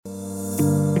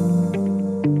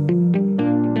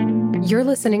You're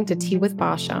listening to Tea with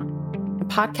Basha, a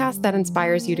podcast that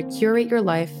inspires you to curate your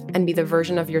life and be the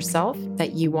version of yourself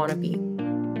that you want to be.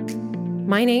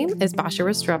 My name is Basha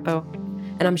Restrepo,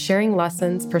 and I'm sharing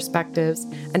lessons, perspectives,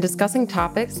 and discussing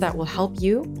topics that will help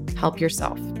you help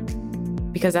yourself.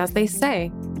 Because as they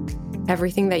say,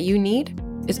 everything that you need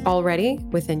is already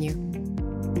within you.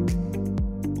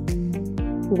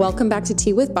 Welcome back to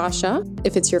Tea with Basha.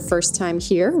 If it's your first time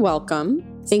here, welcome.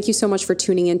 Thank you so much for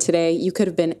tuning in today. You could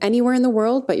have been anywhere in the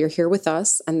world, but you're here with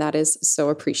us, and that is so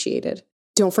appreciated.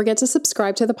 Don't forget to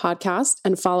subscribe to the podcast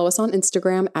and follow us on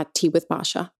Instagram at Tea with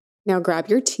Basha. Now grab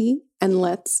your tea and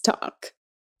let's talk.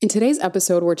 In today's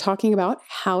episode, we're talking about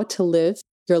how to live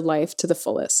your life to the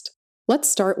fullest. Let's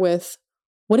start with,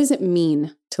 what does it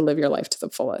mean to live your life to the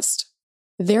fullest?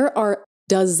 There are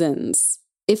dozens,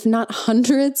 if not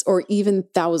hundreds or even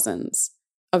thousands,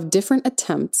 of different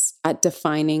attempts at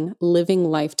defining living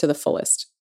life to the fullest.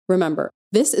 Remember,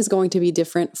 this is going to be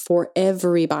different for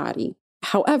everybody.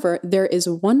 However, there is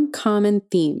one common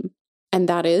theme, and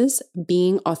that is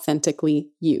being authentically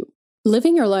you.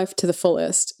 Living your life to the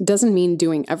fullest doesn't mean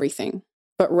doing everything,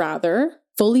 but rather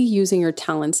fully using your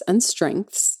talents and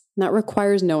strengths. That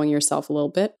requires knowing yourself a little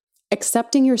bit,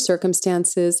 accepting your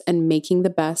circumstances and making the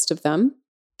best of them,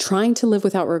 trying to live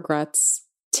without regrets,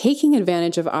 taking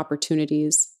advantage of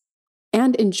opportunities,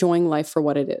 and enjoying life for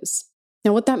what it is.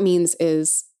 Now, what that means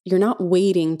is you're not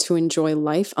waiting to enjoy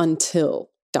life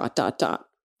until ...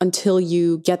 until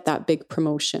you get that big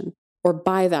promotion or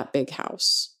buy that big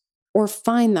house or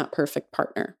find that perfect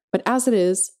partner. But as it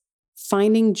is,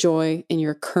 finding joy in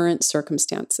your current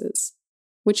circumstances,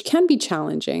 which can be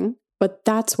challenging, but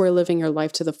that's where living your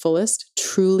life to the fullest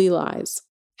truly lies.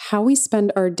 How we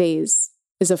spend our days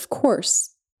is, of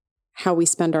course, how we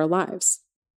spend our lives.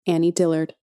 Annie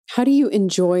Dillard. How do you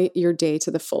enjoy your day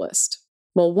to the fullest?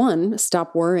 Well, one,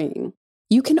 stop worrying.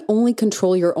 You can only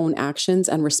control your own actions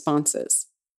and responses,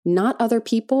 not other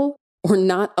people or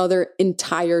not other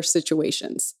entire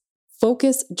situations.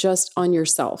 Focus just on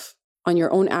yourself, on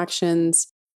your own actions,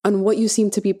 on what you seem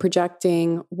to be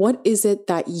projecting. What is it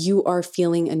that you are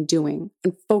feeling and doing?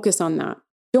 And focus on that.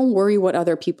 Don't worry what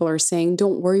other people are saying.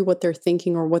 Don't worry what they're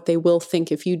thinking or what they will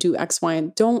think if you do X, Y,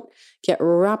 and don't get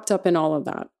wrapped up in all of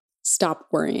that. Stop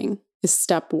worrying is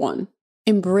step one.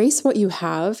 Embrace what you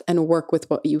have and work with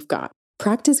what you've got.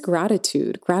 Practice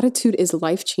gratitude. Gratitude is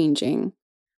life-changing.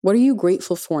 What are you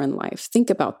grateful for in life? Think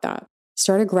about that.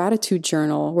 Start a gratitude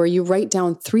journal where you write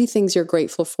down 3 things you're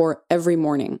grateful for every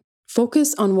morning.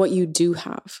 Focus on what you do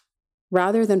have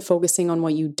rather than focusing on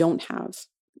what you don't have.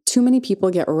 Too many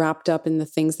people get wrapped up in the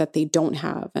things that they don't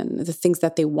have and the things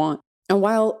that they want. And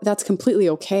while that's completely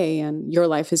okay and your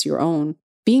life is your own,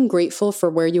 being grateful for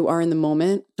where you are in the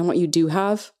moment and what you do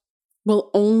have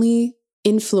will only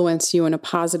influence you in a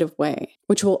positive way,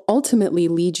 which will ultimately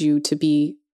lead you to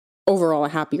be overall a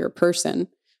happier person,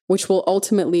 which will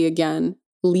ultimately, again,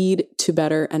 lead to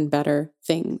better and better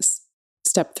things.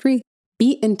 Step 3,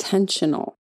 be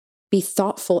intentional. Be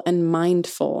thoughtful and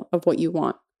mindful of what you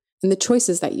want and the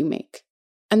choices that you make.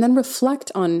 And then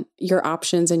reflect on your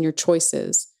options and your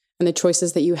choices and the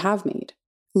choices that you have made.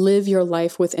 Live your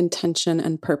life with intention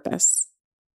and purpose.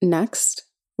 Next,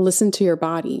 listen to your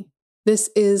body. This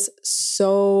is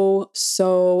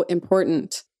so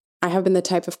important. I have been the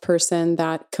type of person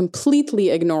that completely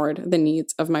ignored the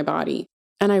needs of my body.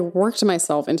 And I worked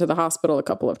myself into the hospital a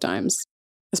couple of times.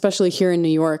 Especially here in New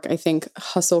York, I think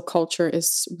hustle culture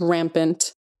is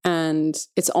rampant and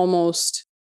it's almost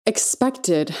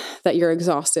expected that you're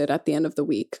exhausted at the end of the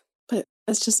week. But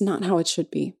that's just not how it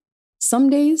should be. Some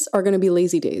days are going to be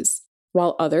lazy days,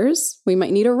 while others, we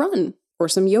might need a run or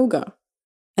some yoga.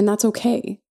 And that's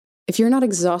okay. If you're not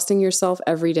exhausting yourself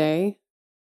every day,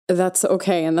 that's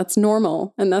okay and that's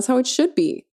normal and that's how it should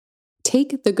be.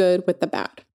 Take the good with the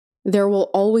bad. There will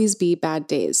always be bad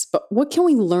days, but what can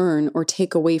we learn or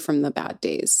take away from the bad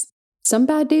days? Some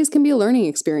bad days can be a learning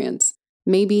experience.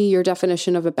 Maybe your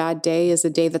definition of a bad day is a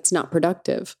day that's not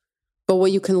productive. But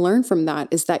what you can learn from that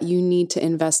is that you need to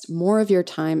invest more of your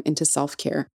time into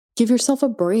self-care. Give yourself a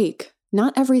break.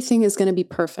 Not everything is going to be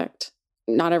perfect.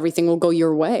 Not everything will go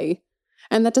your way.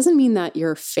 And that doesn't mean that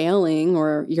you're failing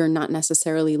or you're not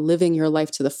necessarily living your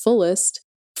life to the fullest.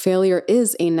 Failure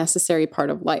is a necessary part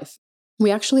of life.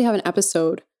 We actually have an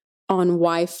episode on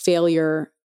why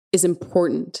failure is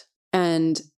important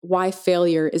and why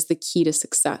failure is the key to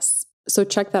success. So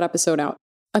check that episode out.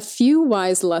 A few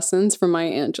wise lessons from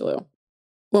Maya Angelou.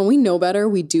 When we know better,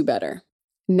 we do better.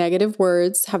 Negative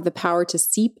words have the power to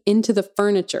seep into the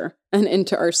furniture and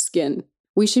into our skin.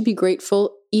 We should be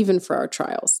grateful even for our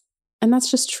trials. And that's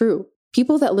just true.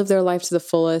 People that live their life to the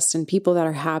fullest and people that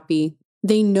are happy,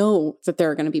 they know that there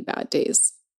are going to be bad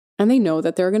days and they know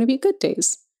that there are going to be good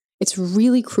days. It's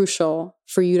really crucial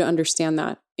for you to understand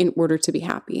that in order to be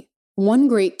happy. One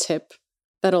great tip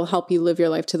that'll help you live your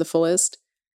life to the fullest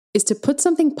is to put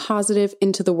something positive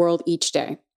into the world each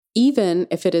day, even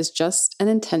if it is just an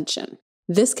intention.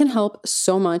 This can help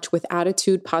so much with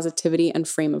attitude, positivity, and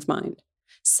frame of mind.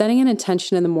 Setting an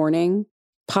intention in the morning,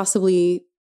 possibly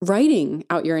writing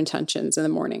out your intentions in the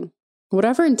morning.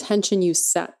 Whatever intention you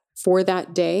set for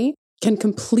that day can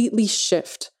completely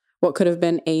shift what could have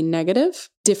been a negative,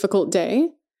 difficult day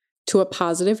to a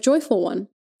positive, joyful one.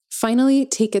 Finally,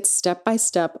 take it step by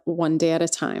step, one day at a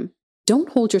time. Don't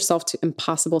hold yourself to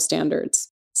impossible standards.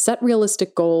 Set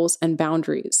realistic goals and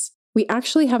boundaries. We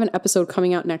actually have an episode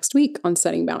coming out next week on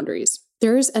setting boundaries.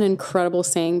 There is an incredible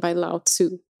saying by Lao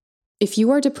Tzu. If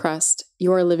you are depressed,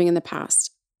 you are living in the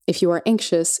past. If you are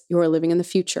anxious, you are living in the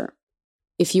future.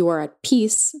 If you are at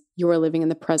peace, you are living in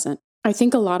the present. I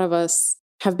think a lot of us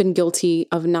have been guilty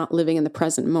of not living in the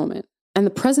present moment. And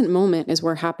the present moment is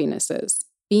where happiness is.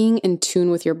 Being in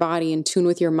tune with your body, in tune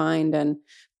with your mind, and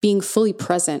being fully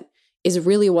present is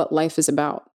really what life is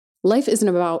about. Life isn't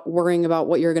about worrying about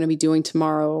what you're going to be doing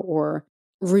tomorrow or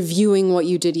reviewing what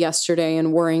you did yesterday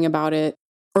and worrying about it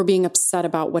or being upset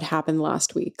about what happened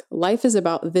last week. Life is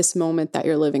about this moment that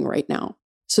you're living right now.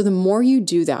 So the more you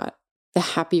do that, the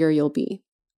happier you'll be.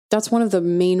 That's one of the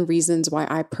main reasons why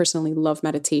I personally love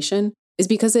meditation, is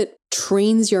because it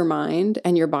trains your mind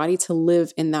and your body to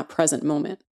live in that present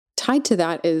moment. Tied to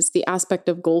that is the aspect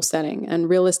of goal setting and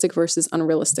realistic versus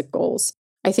unrealistic goals.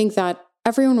 I think that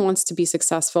everyone wants to be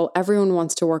successful, everyone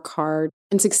wants to work hard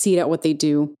and succeed at what they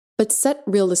do, but set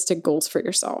realistic goals for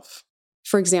yourself.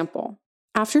 For example,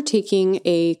 after taking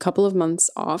a couple of months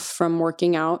off from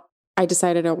working out, I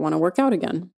decided I want to work out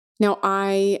again. Now,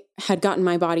 I had gotten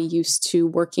my body used to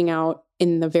working out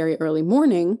in the very early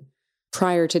morning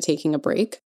prior to taking a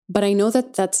break, but I know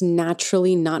that that's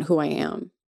naturally not who I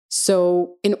am.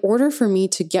 So in order for me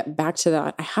to get back to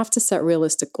that, I have to set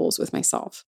realistic goals with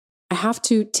myself. I have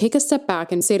to take a step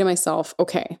back and say to myself,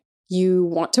 okay, you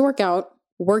want to work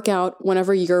out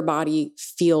whenever your body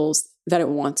feels that it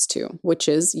wants to, which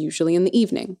is usually in the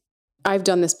evening. I've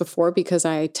done this before because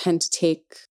I tend to take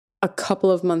a couple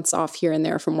of months off here and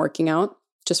there from working out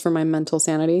just for my mental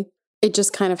sanity. It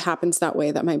just kind of happens that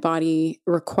way, that my body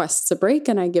requests a break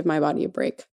and I give my body a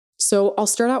break. So I'll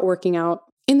start out working out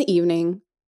in the evening.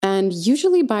 And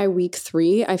usually by week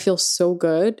 3, I feel so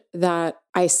good that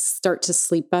I start to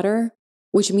sleep better,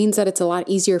 which means that it's a lot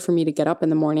easier for me to get up in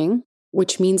the morning,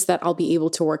 which means that I'll be able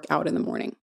to work out in the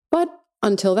morning. But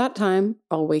until that time,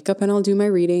 I'll wake up and I'll do my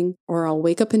reading, or I'll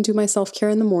wake up and do my self-care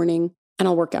in the morning and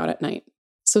I'll work out at night.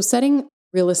 So setting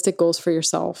realistic goals for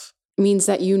yourself means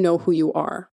that you know who you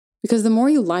are. Because the more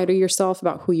you lie to yourself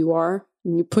about who you are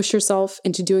and you push yourself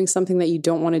into doing something that you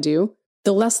don't want to do,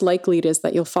 the less likely it is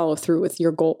that you'll follow through with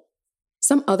your goal.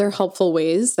 Some other helpful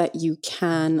ways that you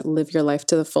can live your life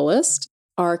to the fullest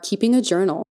are keeping a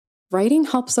journal. Writing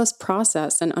helps us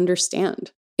process and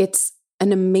understand. It's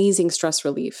an amazing stress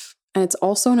relief, and it's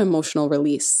also an emotional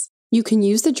release. You can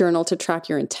use the journal to track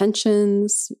your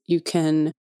intentions. You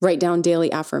can write down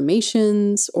daily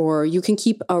affirmations, or you can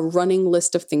keep a running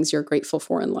list of things you're grateful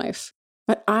for in life.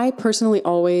 But I personally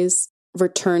always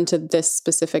return to this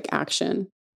specific action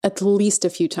at least a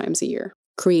few times a year.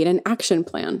 Create an action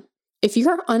plan. If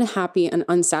you're unhappy and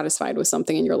unsatisfied with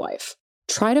something in your life,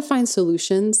 try to find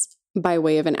solutions by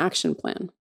way of an action plan.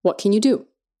 What can you do?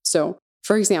 So,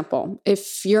 for example,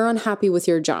 if you're unhappy with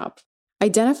your job,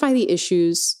 identify the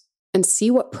issues and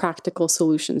see what practical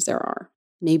solutions there are.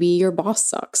 Maybe your boss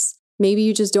sucks. Maybe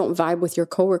you just don't vibe with your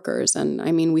coworkers. And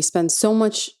we spend so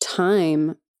much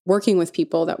time working with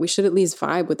people that we should at least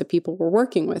vibe with the people we're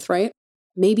working with, right?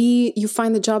 Maybe you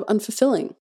find the job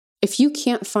unfulfilling. If you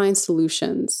can't find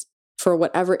solutions for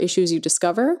whatever issues you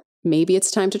discover, maybe it's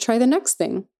time to try the next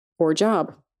thing or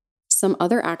job. Some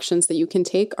other actions that you can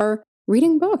take are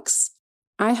reading books.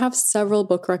 I have several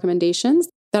book recommendations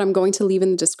that I'm going to leave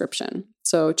in the description.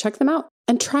 So check them out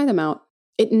and try them out.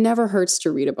 It never hurts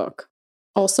to read a book.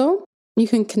 Also, you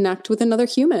can connect with another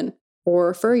human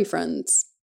or furry friends.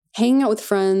 Hanging out with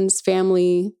friends,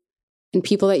 family, and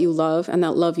people that you love and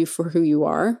that love you for who you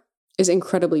are is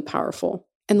incredibly powerful.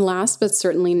 And last but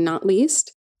certainly not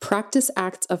least, practice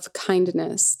acts of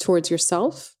kindness towards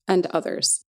yourself and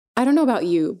others. I don't know about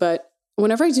you, but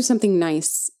whenever I do something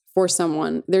nice for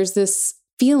someone, there's this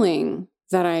feeling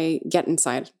that I get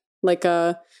inside, like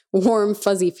a warm,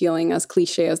 fuzzy feeling, as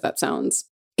cliche as that sounds.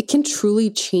 It can truly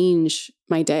change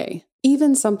my day.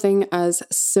 Even something as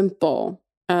simple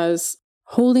as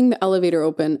holding the elevator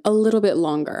open a little bit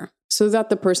longer so that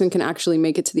the person can actually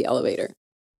make it to the elevator.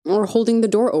 Or holding the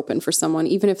door open for someone,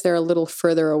 even if they're a little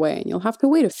further away, and you'll have to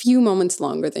wait a few moments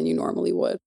longer than you normally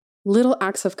would. Little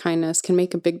acts of kindness can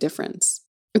make a big difference.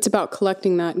 It's about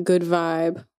collecting that good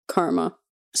vibe, karma.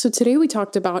 So today we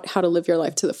talked about how to live your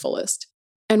life to the fullest.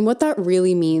 And what that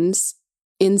really means,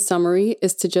 in summary,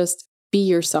 is to just be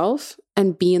yourself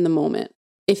and be in the moment.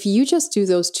 If you just do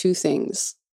those two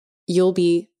things, you'll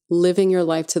be living your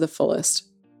life to the fullest.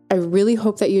 I really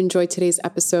hope that you enjoyed today's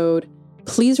episode.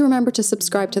 Please remember to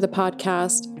subscribe to the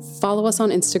podcast, follow us on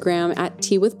Instagram at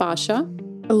Tea with Basha,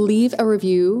 leave a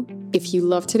review if you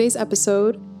love today's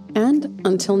episode, and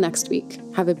until next week,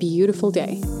 have a beautiful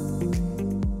day.